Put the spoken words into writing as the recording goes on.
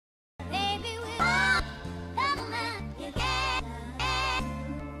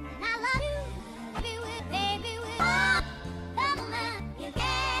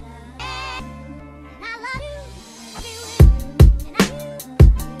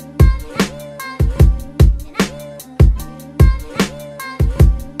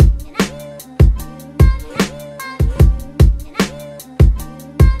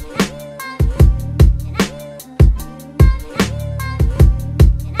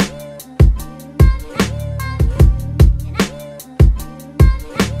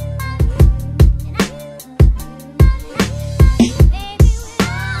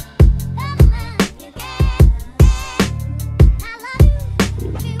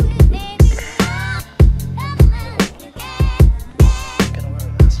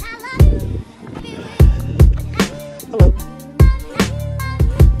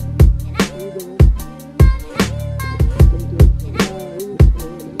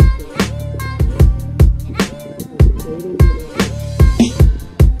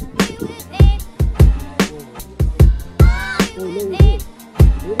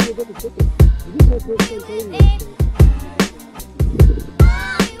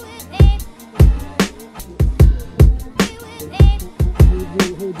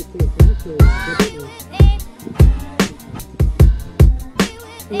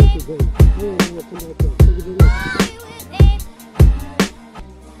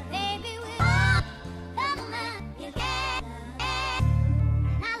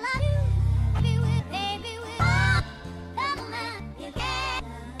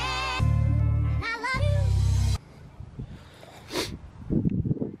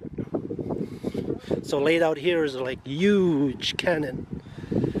So laid out here is like huge cannons,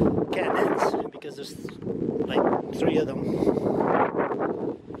 because there's like 3 of them.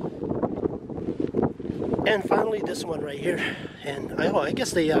 And finally this one right here. And I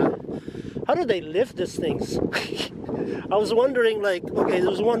guess they, how do they lift these things? I was wondering, like, okay,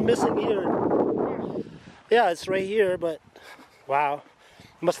 there's one missing here. Yeah, it's right here, but wow.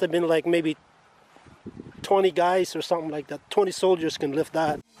 Must have been like maybe 20 guys or something like that. 20 soldiers can lift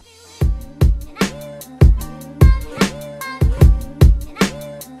that.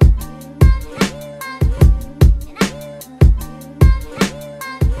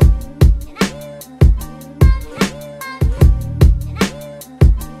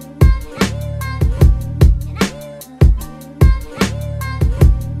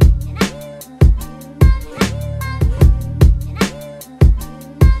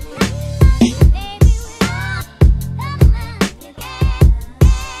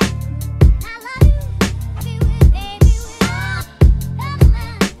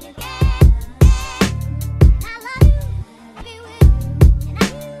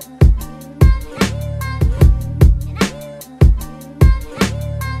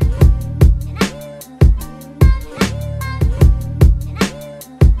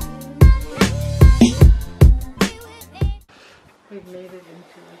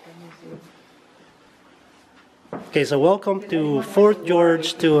 Okay, so welcome to Fort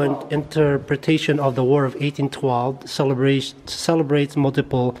George, to an interpretation of the War of 1812. Celebrates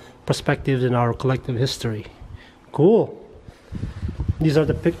multiple perspectives in our collective history. Cool. These are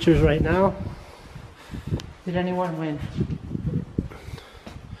the pictures right now. Did anyone win?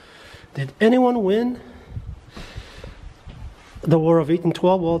 Did anyone win the War of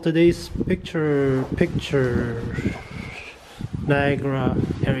 1812? Well, today's picture Niagara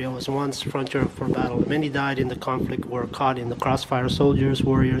area was once frontier for battle. Many died in the conflict, were caught in the crossfire. Soldiers,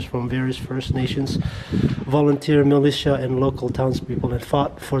 warriors from various First Nations, volunteer militia, and local townspeople, and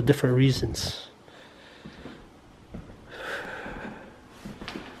fought for different reasons.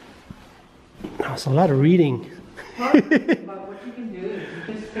 That's a lot of reading. But what you can do is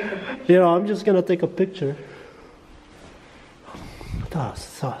you just take a picture. You know, I'm just gonna take a picture. I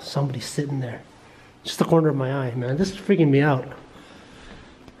saw somebody sitting there. Just the corner of my eye, man. This is freaking me out.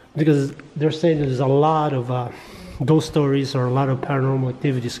 Because they're saying there's a lot of ghost stories or a lot of paranormal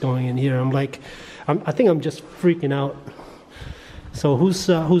activities going in here. I'm like, I think I'm just freaking out. So who's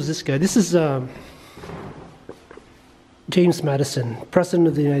this guy? This is James Madison, President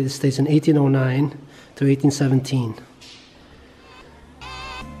of the United States in 1809 to 1817.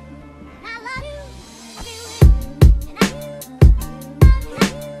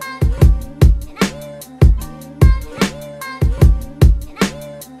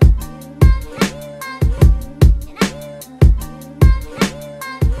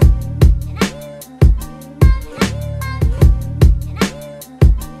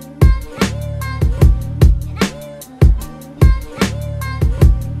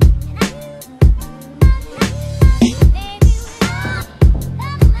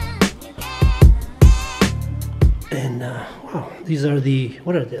 Wow, these are the,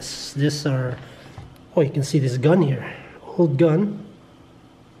 what are this? These are, oh, you can see this gun here, old gun.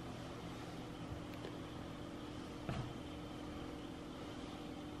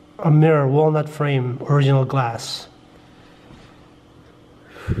 A mirror, walnut frame, original glass.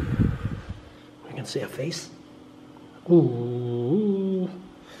 We can see a face. Ooh.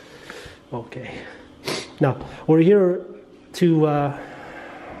 Okay. Now, we're here to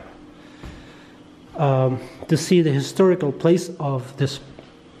see the historical place of this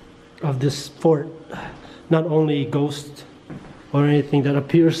fort, not only ghost or anything that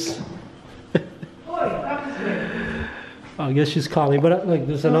appears. I guess she's calling, but like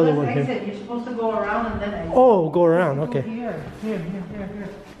there's another one here. You're supposed to go around and then exit. Oh, go around. Okay. Here.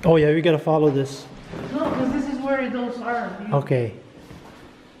 Oh yeah, we gotta follow this. No, because this is where those are. Okay.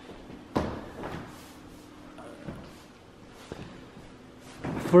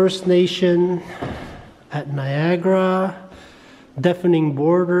 First Nation at Niagara, deafening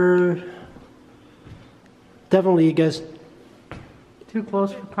border. Definitely, you guys. Too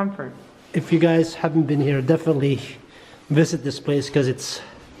close for comfort. If you guys haven't been here, definitely visit this place because it's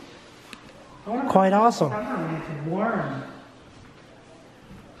quite awesome. It's warm.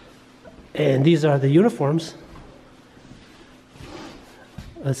 And these are the uniforms.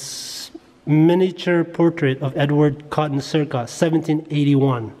 A miniature portrait of Edward Cotton circa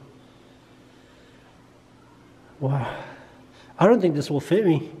 1781. Wow. I don't think this will fit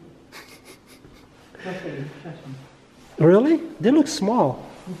me. Really? They look small.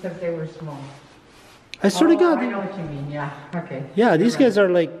 You said they were small. I swear to God. I know what you mean, yeah. Okay. Yeah, these guys are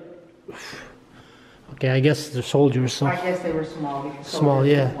like... Okay, I guess they're soldiers, so I guess they were small. Because Small,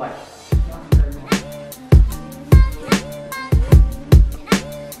 soldiers yeah. were what? Not very much.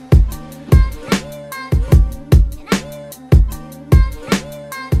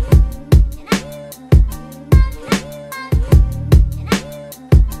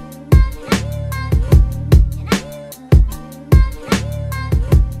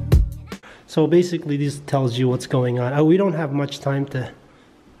 So basically this tells you what's going on. We don't have much time to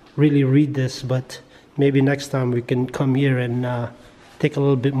really read this, but maybe next time we can come here and take a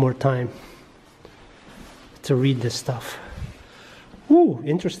little bit more time to read this stuff. Ooh,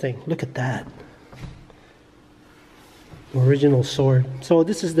 interesting. Look at that. Original sword. So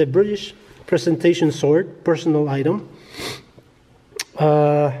this is the British presentation sword, personal item.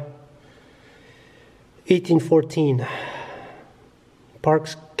 1814.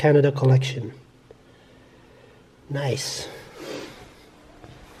 Parks Canada collection. Nice.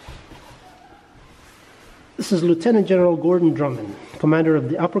 This is Lieutenant General Gordon Drummond, commander of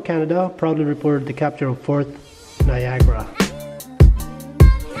the Upper Canada, proudly reported the capture of Fort Niagara.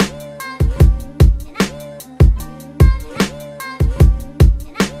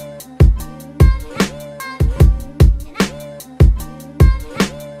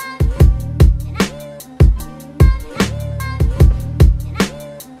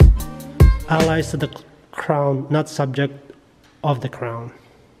 Allies to the crown, not subject of the crown.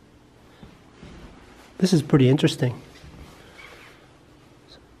 This is pretty interesting.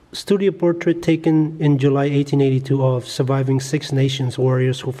 Studio portrait taken in July 1882 of surviving Six Nations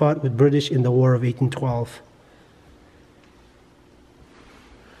warriors who fought with British in the War of 1812.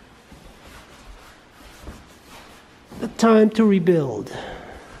 The time to rebuild.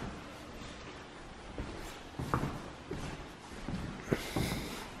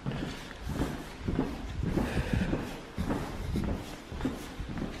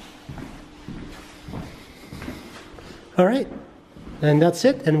 All right, and that's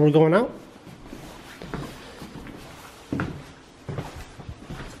it, and we're going out.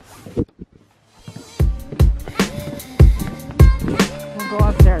 We'll go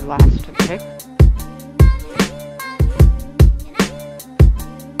up there last, okay?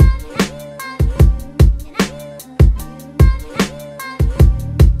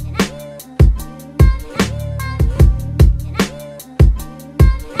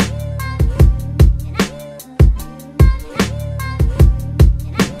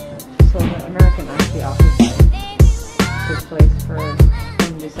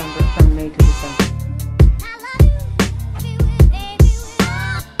 From May to December.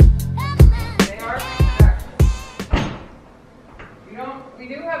 They are we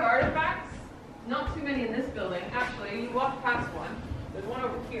do have artifacts, not too many in this building. Actually, you walk past one. There's one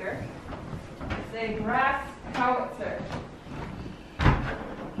over here. It's a brass howitzer.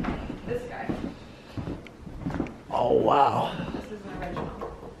 This guy. Oh, wow. This is an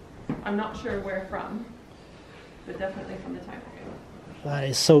original. I'm not sure where from, but definitely from the time period. That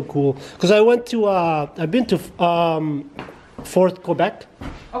is so cool. Because I went to, I've been to Fort Quebec.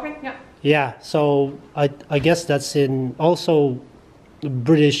 Okay, yeah. Yeah, so I guess that's in also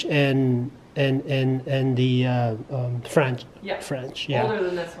British and the French. Yeah. French, yeah. Older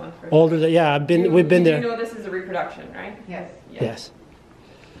than this one. For Older than, yeah, we've been there. You know this is a reproduction, right? Yes. Yeah. Yes.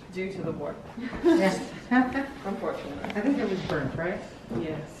 Due to the war, Yes. unfortunately. I think it was burnt, right?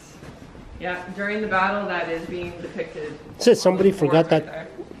 Yes. Yeah, during the battle that is being depicted. Said somebody on the forgot boards that. right there.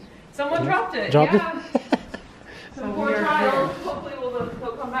 Someone dropped it. Dropped it? Yeah. So Some we poor are child. here. Hopefully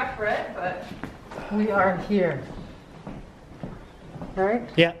they'll come back for it, but We are here. Right?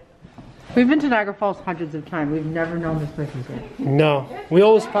 Yeah. We've been to Niagara Falls hundreds of times. We've never known this place was here. No. We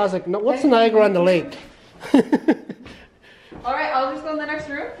always pass like, no, what's the Niagara-on-the-Lake? all right. I'll just go in the next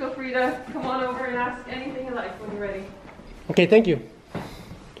room. Feel free to come on over and ask anything you like when you're ready. Okay, thank you.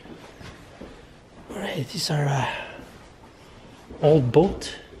 All right, these are old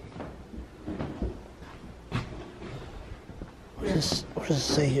boat. What does it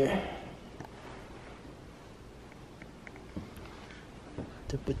say here?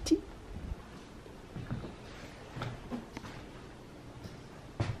 The petit.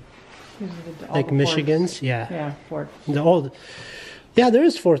 These are all Like the Michigan's, forts. yeah. Yeah, fort. The old. Yeah, there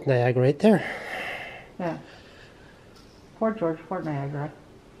is Fort Niagara right there. Yeah. Fort George, Fort Niagara,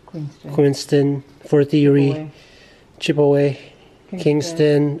 Queenston. Queenston, Fort Erie, Chipaway,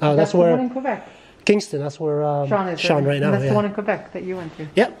 Kingston. Oh, that's the one where in Quebec. Kingston. That's where Sean is Sean right now. And that's Yeah. the one in Quebec that you went to.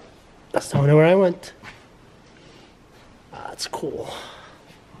 Yep, that's the one where I went. That's cool.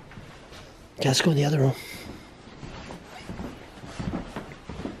 Okay, let's go in the other room.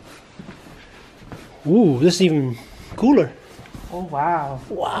 Ooh, this is even cooler. Oh, wow.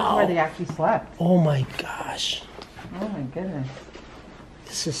 This is Wow. where they actually slept. Oh my gosh. Oh, my goodness.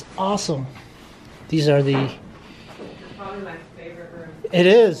 This is awesome. These are the... It's probably my favorite room. It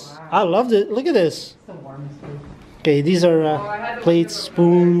is. I loved it. Look at this. It's the warmest room. Okay, these are Oh, I had to plates, leave it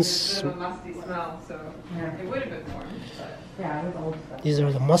spoons. a bit of a musty smell, so Yeah. it would have been warm. But Yeah, it was old stuff. These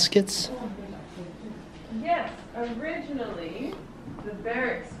are the muskets. yes, originally the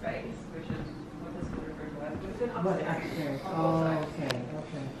barrack space, which is what this is referred to as, was in But upstairs. upstairs. On Oh, both sides. okay,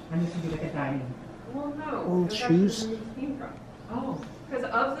 okay. And this would be like a dining. Well, no. Old that's shoes. actually where these came from. Oh. Because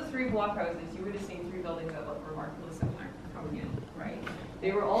of the 3 blockhouses, you would have seen 3 buildings that look remarkably similar coming in, right?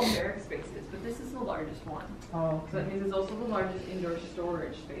 They were all barrack spaces, but this is the largest one. Oh, So okay. that means it's also the largest indoor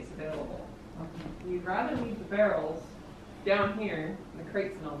storage space available. Okay. You'd rather leave the barrels down here, the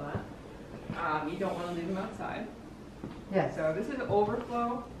crates and all that. You don't want to leave them outside. Yes. So this is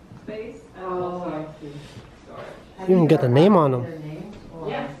overflow space and Oh, also I see. storage. You even get the name on them. Their names? Or-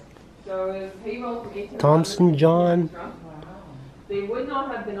 Yes. So it's payroll from 1800 Thompson John. Wow. They would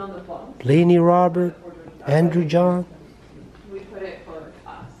not have been on the books. Blaney Robert, Andrew John. We put it for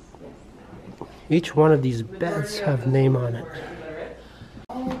us. Yes. Each one of these beds have name on it.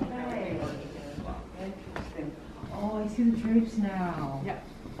 Okay. Interesting. Oh, I see the drapes now. Yeah.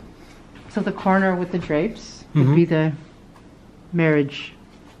 So the corner with the drapes would be the marriage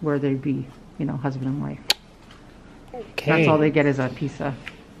where they'd be, you know, husband and wife. Okay. That's all they get is a piece of.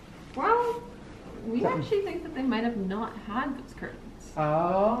 Well, we actually think that they might have not had those curtains.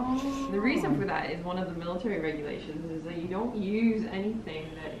 Oh. The reason for that is one of the military regulations is that you don't use anything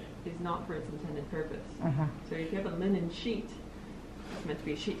that is not for its intended purpose. Uh-huh. So if you have a linen sheet, it's meant to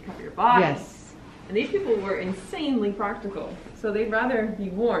be a sheet to cover your body. Yes. And these people were insanely practical. So they'd rather be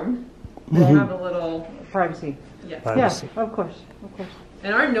warm than have a little, Privacy. yes. Privacy. Yeah, of course, of course.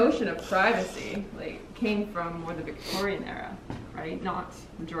 And our notion of privacy, like, came from more the Victorian era, right? Not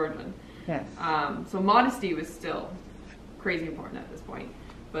the Georgian. Yes. So modesty was still crazy important at this point,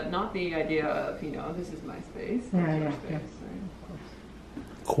 but not the idea of, you know, this is my space. Yeah, that's your yeah, space, yeah. right?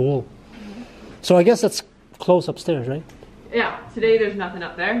 Cool. So I guess that's close upstairs, right? Yeah, today there's nothing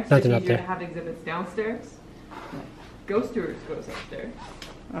up there. It's Nothing just up easier there. to have exhibits downstairs. Ghost tours goes upstairs,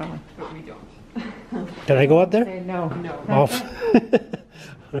 Oh. but we don't. Can I go up there? Okay, no. No. Off.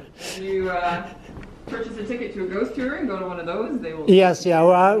 You purchase a ticket to a ghost tour and go to one of those, they will. Yes,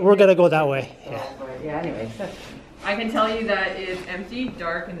 yeah, we're gonna go that way. Yeah. Yeah, anyways. I can tell you that it's empty,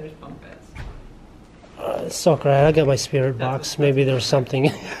 dark, and there's bunk beds. It's okay. I got my spirit box. Maybe there's something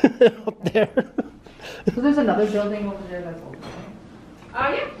up there. So there's another building over there that's open.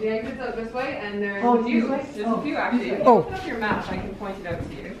 Yeah, the exit's out this way, and there's Oh, a few. this way? Just Oh, a few, actually. this If way. you Oh. open up your map, I can point it out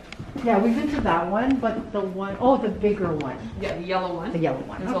to you. Yeah, we've been to that one, but the one, oh, the bigger one. Yeah, the yellow one. The yellow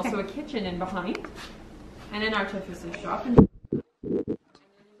one. There's Okay. also a kitchen in behind, and an artificer's shop. And Okay,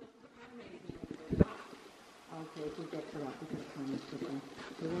 if we get to that, we can find this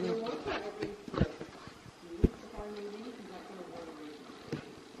different.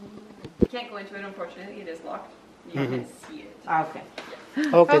 you can't go into it, unfortunately. It is locked. You can't see it. Okay.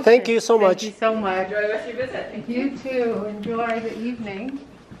 Okay, thank you so much. Thank you so much. Enjoy the rest of your visit. Thank you. You too. Enjoy the evening.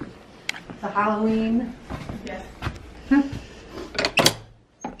 It's a Halloween. Yes.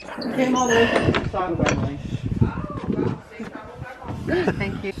 Came all the way from Tucson, by the way. Safe travel back home.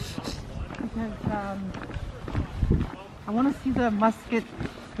 Thank you. Because, I want to see the musket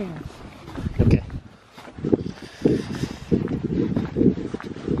thing. Okay.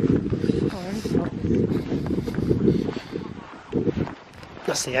 Oh, there you go.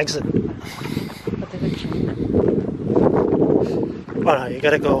 That's the exit. But there's a chain. Oh no, you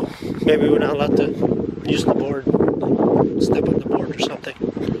gotta go. Maybe we're not allowed to use the board. Step on the board or something.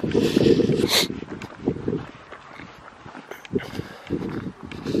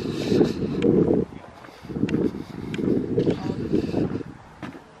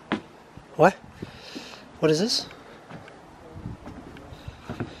 What? What is this?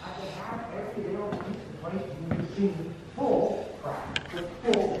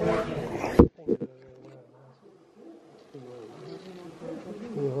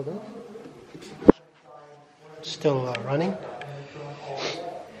 Still running?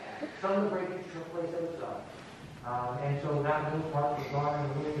 Some of the breakage took place outside. And so that little part was gone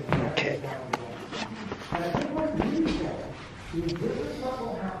and moved. Okay. And I think what we said, is this is what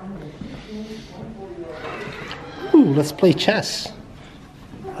will happen in 15, 24 years. Ooh, let's play chess.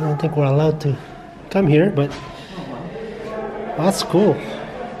 I don't think we're allowed to come here, but that's cool.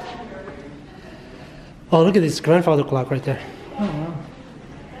 Oh, look at this grandfather clock right there.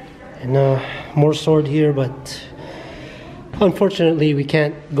 And more sword here, but unfortunately we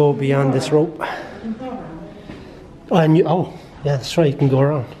can't go beyond this rope. Oh, and Yeah, that's right. You can go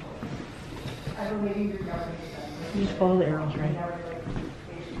around. You just follow the arrows, right? I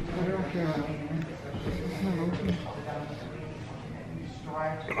don't know if you're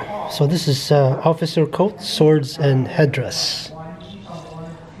So this is officer coat, swords, and headdress.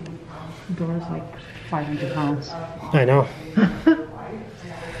 Dora's like 500 pounds. I know.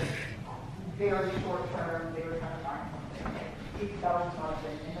 Very short term, they were trying to find something. $8,000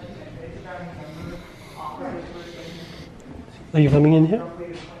 something, and it's very number Are you coming in here?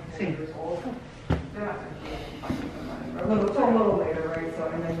 It's a little later, right? So,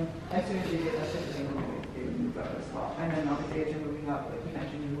 and then as soon as you get that shifting, they move up as well. And then obviously as you're moving up, like you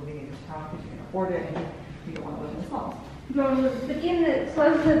mentioned, you're moving into town because you can afford it and you don't want to live in the slums. The team that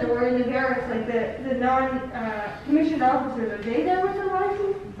Slim said that were in the barracks, like the non-commissioned officers, are they there with their wives?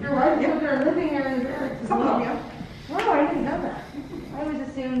 Their wives are living there in the barracks? Some of them, yeah. Oh, I didn't know that. I always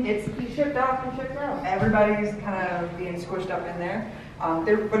assumed It's- you shipped off and shipped out. Everybody's kind of being squished up in there. But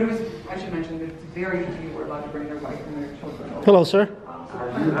it was, I should mention, that it's very few who are allowed to bring their wife and their children over. Hello, sir.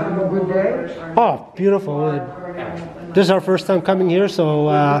 You having a good day? Oh, beautiful. This is our first time coming here, so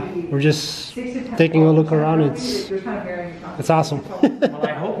we're just taking a look around. It's awesome. Well,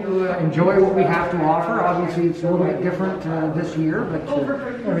 I hope you enjoy what we have to offer. Obviously, it's a little bit different this year, but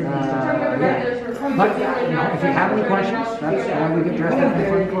but you know, if you have any questions, that's why we get dressed up in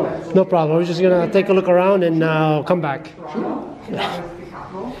different clothes. No problem. We're just gonna take a look around and come back. That was the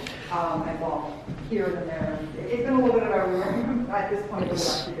capital, and well, here and there. It's been a little bit of everywhere. At this point,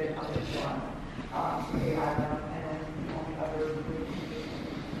 it's actually been up in Toronto. They had them, and then all the other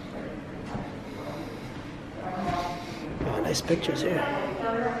Oh, nice pictures here.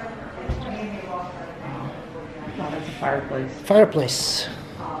 Oh, that's a fireplace. Fireplace.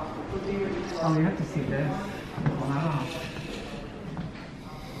 Oh, you have to see this. Wow.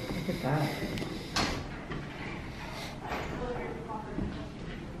 Look at that.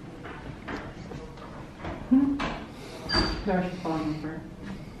 They're actually falling over.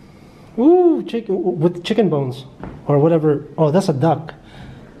 Ooh, chicken with chicken bones or whatever. Oh, that's a duck.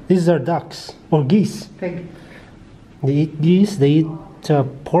 These are ducks or geese. Pig. They eat geese. They eat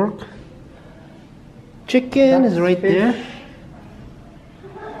pork. Chicken is right fish. there.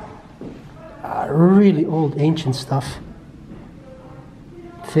 Really old, ancient stuff.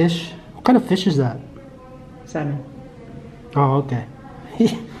 Fish. What kind of fish is that? Salmon. Oh, okay.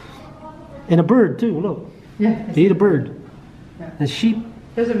 And a bird too. Look, Yeah. they eat a bird. Yeah. And sheep.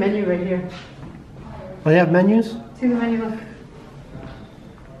 There's a menu right here. Oh, they have menus. See the menu, look.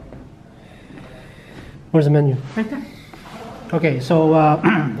 Where's the menu? Right there. Okay, so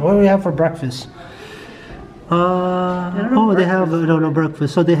what do we have for breakfast? Oh, they have no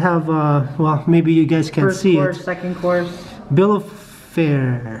breakfast. So they have well, maybe you guys can't First see course, it. second course. Bill of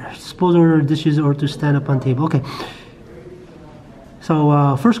fare. Suppose order dishes or to stand up on table. Okay.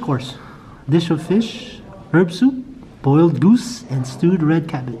 So first course, dish of fish, herb soup, boiled goose, and stewed red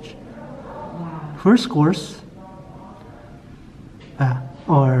cabbage. First course.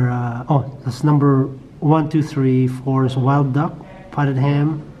 Oh, that's number 1, 2, 3, 4 is wild duck, potted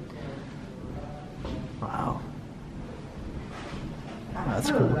ham. Wow.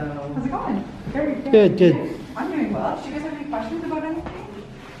 That's cool. How's it going? Good, good. I'm doing well. Do you guys have any questions about anything?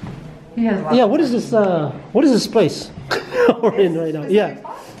 He has lots. Yeah, what is this? What is this place we're in right now? This Yeah.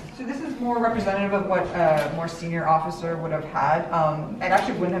 spot? So this is more representative of what a more senior officer would have had. It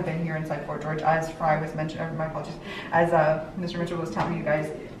actually wouldn't have been here inside Fort George, as Fry was mentioning. My apologies. As Mr. Mitchell was telling you guys,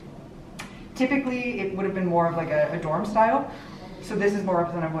 typically it would have been more of like a dorm style. So this is more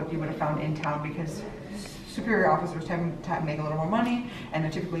representative of what you would have found in town because superior officers tend to make a little more money and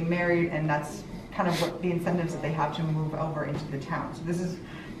they're typically married, and that's kind of what the incentives that they have to move over into the town. So this is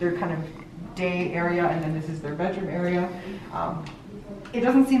their kind of day area, and then this is their bedroom area. It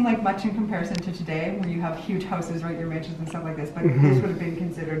doesn't seem like much in comparison to today, where you have huge houses, right, your mansions and stuff like this, but this would have been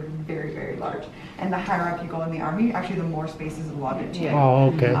considered very, very large. And the higher up you go in the army, actually the more space is allotted to you.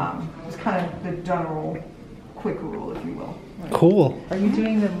 Oh, okay. It's kind of the general quick rule, if you will. Cool. Are you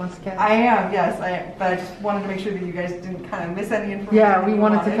doing the muscat? I am, yes, but I just wanted to make sure that you guys didn't kind of miss any information. Yeah, we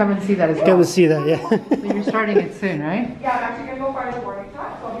wanted to come and see that as Come well. to see that, yeah. So you're starting it soon, right? Yeah, I'm actually going to go fire the boarding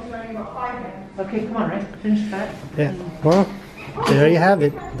time, so I'll be starting in about 5 minutes. Okay, come on, right? Finish that. Yeah. Well, there you have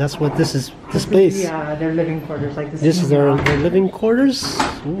it. That's what this is. This place. Yeah, their living quarters, like this. This is their living quarters.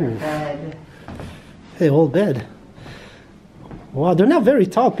 Ooh. bed. Hey, old bed. Wow, they're not very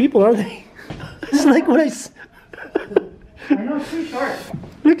tall people, are they? It's like when I know, it's too short.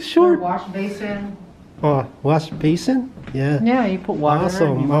 look Their short. wash basin. Oh, wash basin? Yeah. Yeah, you put water. and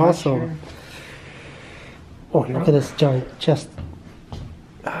Awesome, you wash awesome. your- Oh, look at this giant chest.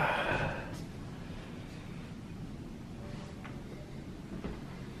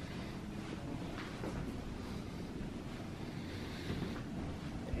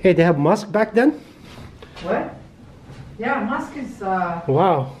 Hey, they have musk back then? What? Yeah, musk is,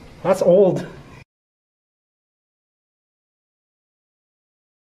 Wow, that's old.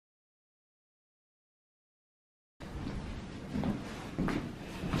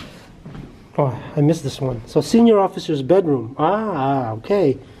 Oh, I missed this one. So senior officer's bedroom. Ah,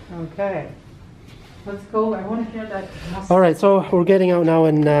 okay. okay. Let's go, I want to hear that musk. All right, so we're getting out now,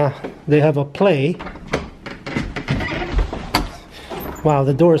 and they have a play. Wow,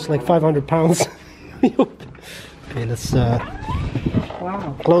 the door is like 500 pounds. Okay, let's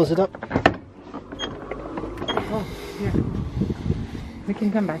Wow. close it up. Oh, here. We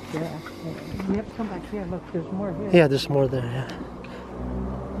can come back here. Actually. We have to come back here. Look, there's more here. Yeah, there's more there, yeah.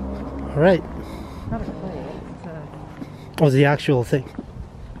 All right. Not a play. It's Oh, the actual thing.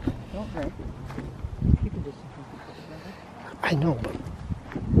 okay. You can just. I know, but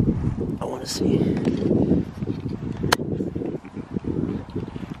I want to see.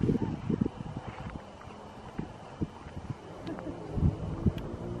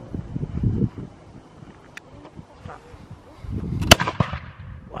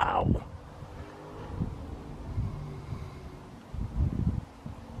 Wow.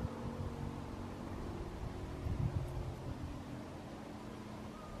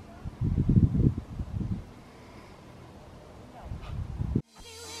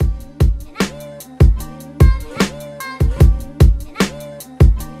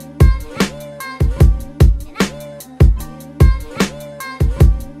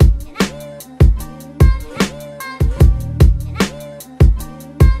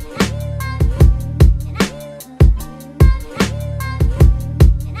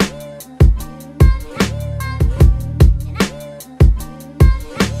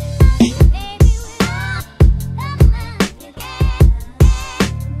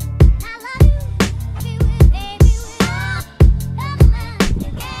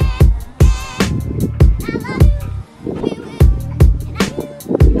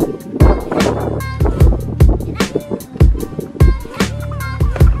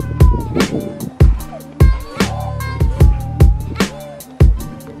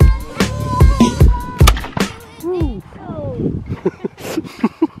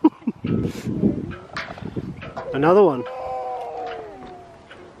 Another one.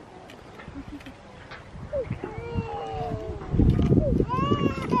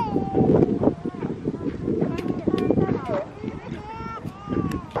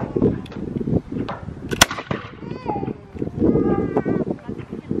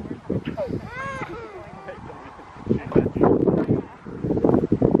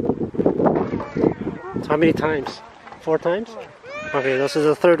 So how many times? 4 times? Okay, this is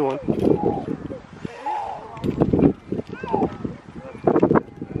the third one.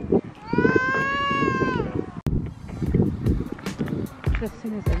 As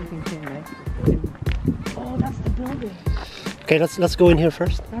soon as everything's in, right? Oh, that's the building. Okay, let's go in here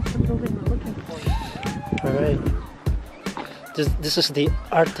first. That's the building we're looking for. All right. This is the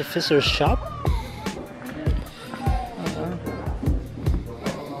artificer's shop.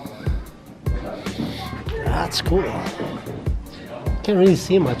 That's cool. Can't really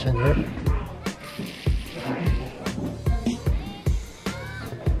see much in here.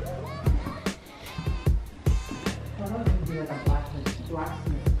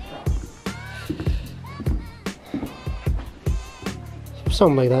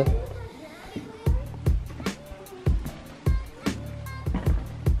 Something like that.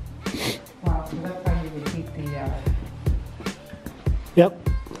 Wow, so that's how you would heat the, Yep,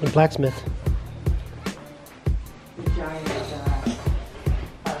 the blacksmith. giant,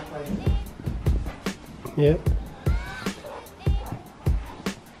 fireplace. Yep.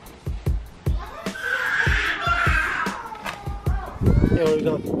 Yeah, where we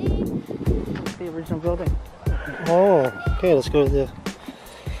going? That's the original building. Oh, okay, let's go to the...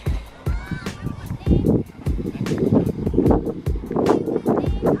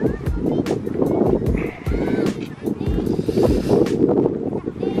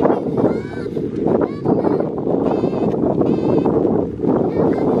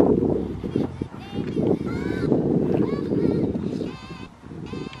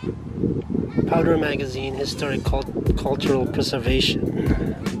 Powder Magazine, Historic Cultural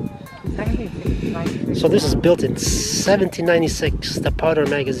Preservation. So this is built in 1796, the Powder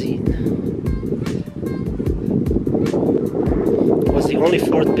Magazine. Was the only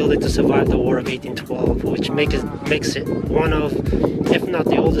fort building to survive the War of 1812, which makes it one of, if not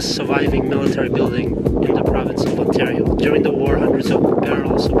the oldest surviving military building in the province of Ontario. During the war, hundreds of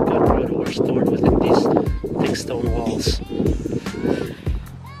barrels of gunpowder were stored within these thick stone walls.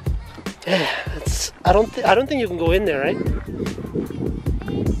 Yeah, I don't think you can go in there, right?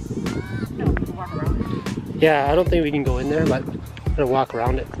 Yeah, I don't think we can go in there, but we're gonna walk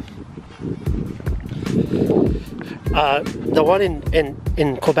around it. The one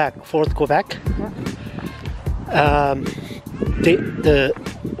in Quebec, Fort Quebec. The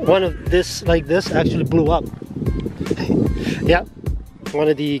one of this like this actually blew up. Yeah, one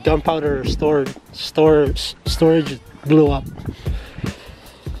of the gunpowder storage blew up.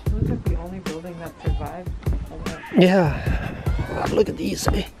 Looks like the only building that survived. Yeah, look at these.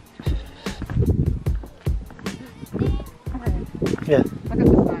 Eh? Yeah. Look at the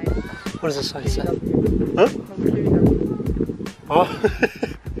sign. What does the sign say? Huh? Oh.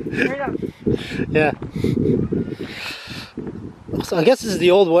 Straight up. Yeah. So I guess this is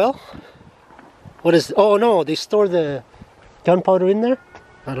the old well. What is? Oh no, they store the gunpowder in there.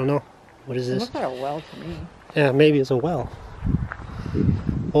 I don't know. What is It this? looks like a well to me. Yeah, maybe it's a well.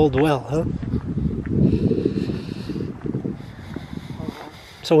 Old well, huh?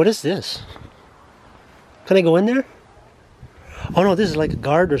 So what is this? Can I go in there? Oh no, this is like a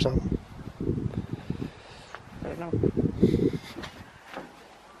guard or something. I don't know.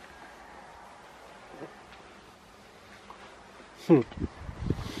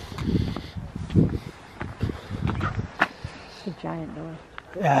 It's a giant door.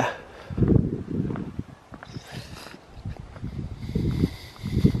 Yeah.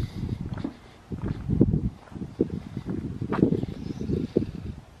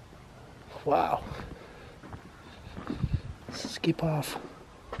 Wow. Let's skip off.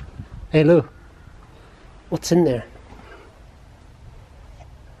 Hey Lou, what's in there?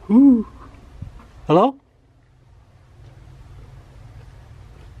 Ooh. Hello?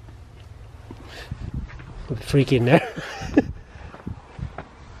 Freaky in there.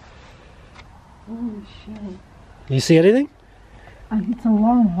 Holy shit. You see anything? It's a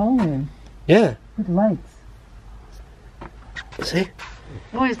long hallway Yeah. with lights. See?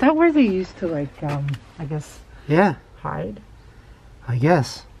 Oh, is that where they used to like, I guess, Yeah. hide? I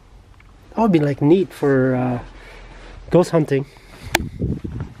guess. That would be like neat for ghost hunting.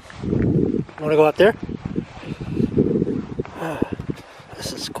 Wanna go up there?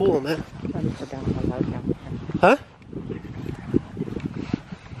 This is cool, man. Let me go down the loud now. Huh?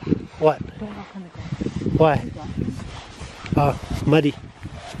 What? Don't walk on the ground. Why? Oh, muddy.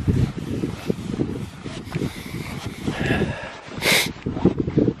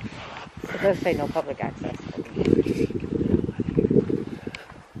 It does say no public access.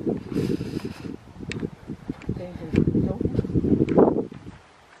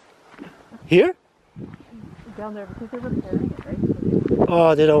 Here? Down there because they're repairing it, right?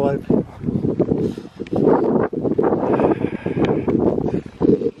 Oh, they don't want.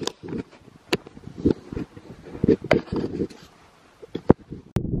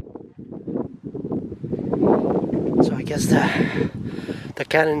 So I guess the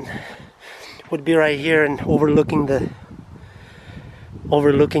cannon would be right here and overlooking the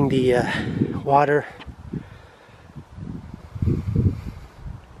water.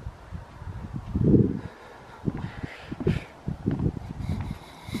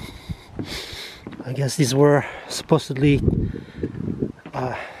 I guess these were supposedly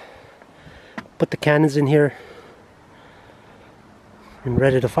put the cannons in here and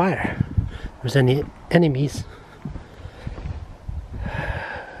ready to fire. If there's any enemies.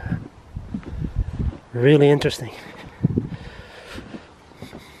 Really interesting.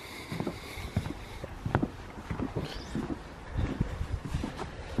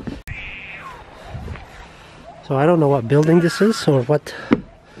 So I don't know what building this is or what.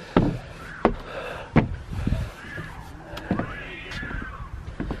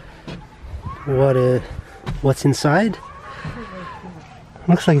 What's inside?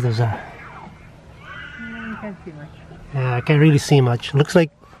 Looks like there's a. You can't see much. Yeah, I can't really see much. Looks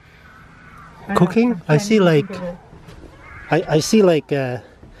like cooking. I see like. I see like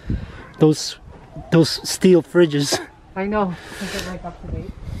those steel fridges. I know. Is it like up to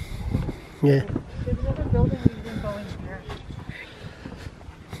date? Yeah. There's another building we've been going here.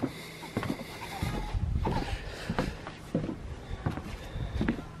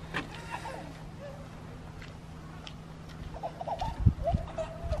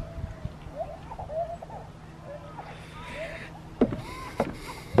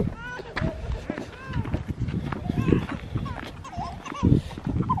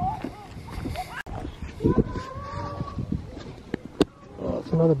 Oh,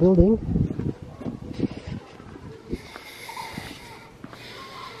 it's another building.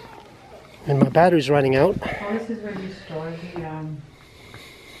 And my battery's running out. Oh, this is where you store the,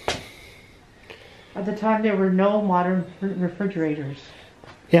 at the time there were no modern refrigerators.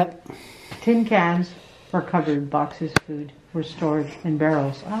 Yep. Tin cans were covered, boxes, food were stored in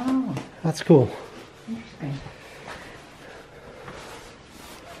barrels. Oh, That's cool. Interesting.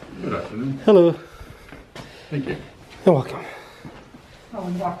 Good afternoon. Hello. Thank you. You're welcome. Oh,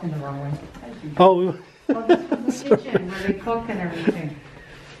 we walked in the wrong way. Oh, Oh, this was the kitchen where they cook and everything.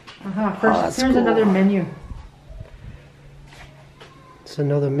 First, that's here's cool. another menu. it's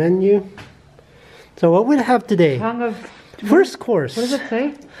another menu. So what we have today? Tongue of... First course. What does it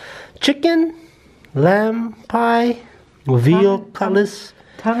say? Chicken, lamb pie, veal cutlass.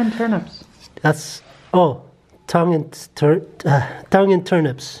 Tongue and turnips. That's tongue and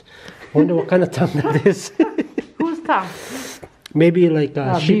turnips. Wonder what kind of tongue that is. Whose tongue? Maybe like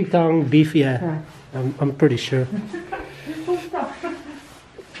sheep beef. tongue, beef. Yeah, Yeah. I'm pretty sure. Whose tongue?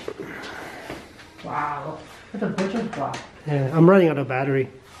 Wow. It's a butcher's block. Yeah, I'm running out of battery.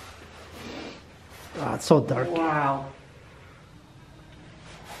 Oh, it's so dark. Wow.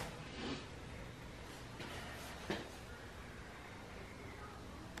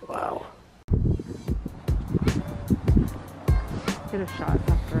 Wow. Get a shot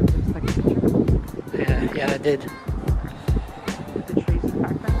after this like picture. Yeah, I did. The trees in the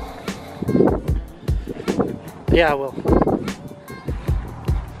background. Yeah, well,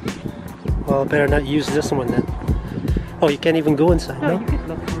 I better not use this one then. Oh, you can't even go inside, No, no? you could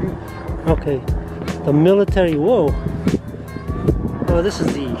look through. Okay. The military, whoa. Oh, this is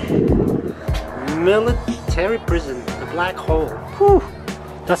the military prison, the black hole. Whew.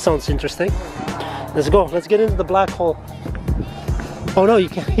 That sounds interesting. Let's go, let's get into the black hole. Oh no, you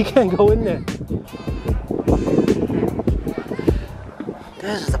can't go in there.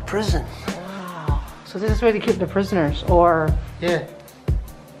 This is the prison. Wow. So this is where they keep the prisoners, or Yeah.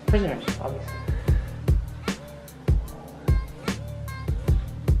 prisoners, obviously.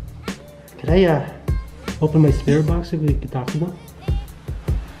 Could I open my spirit box if we could talk about?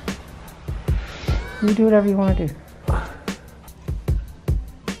 You do whatever you want to do.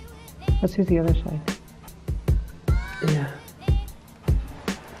 Let's do the other side. Yeah.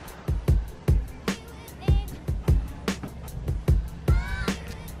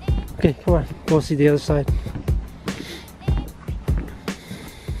 Okay, come on, go see the other side.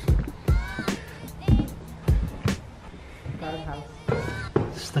 Guardhouse.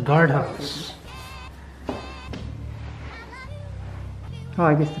 This is the guardhouse. Oh,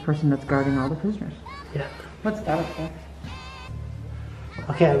 I guess the person that's guarding all the prisoners. Yeah. What's that up there?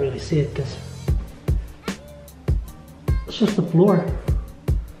 I can't really see it because it's just the floor.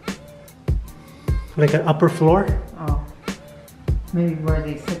 Like an upper floor. Oh. Maybe where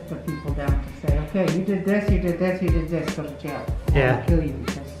they sit the people down to say, okay, you did this, you did this, you did this, go to jail. Yeah. I'll kill you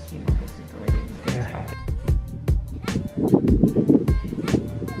because, you know, this is the way they do things. Yeah.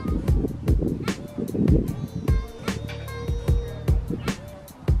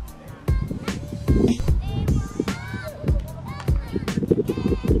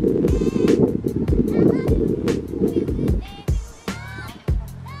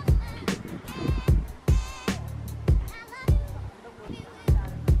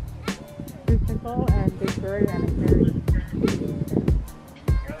 Simple and Big Bird and it's very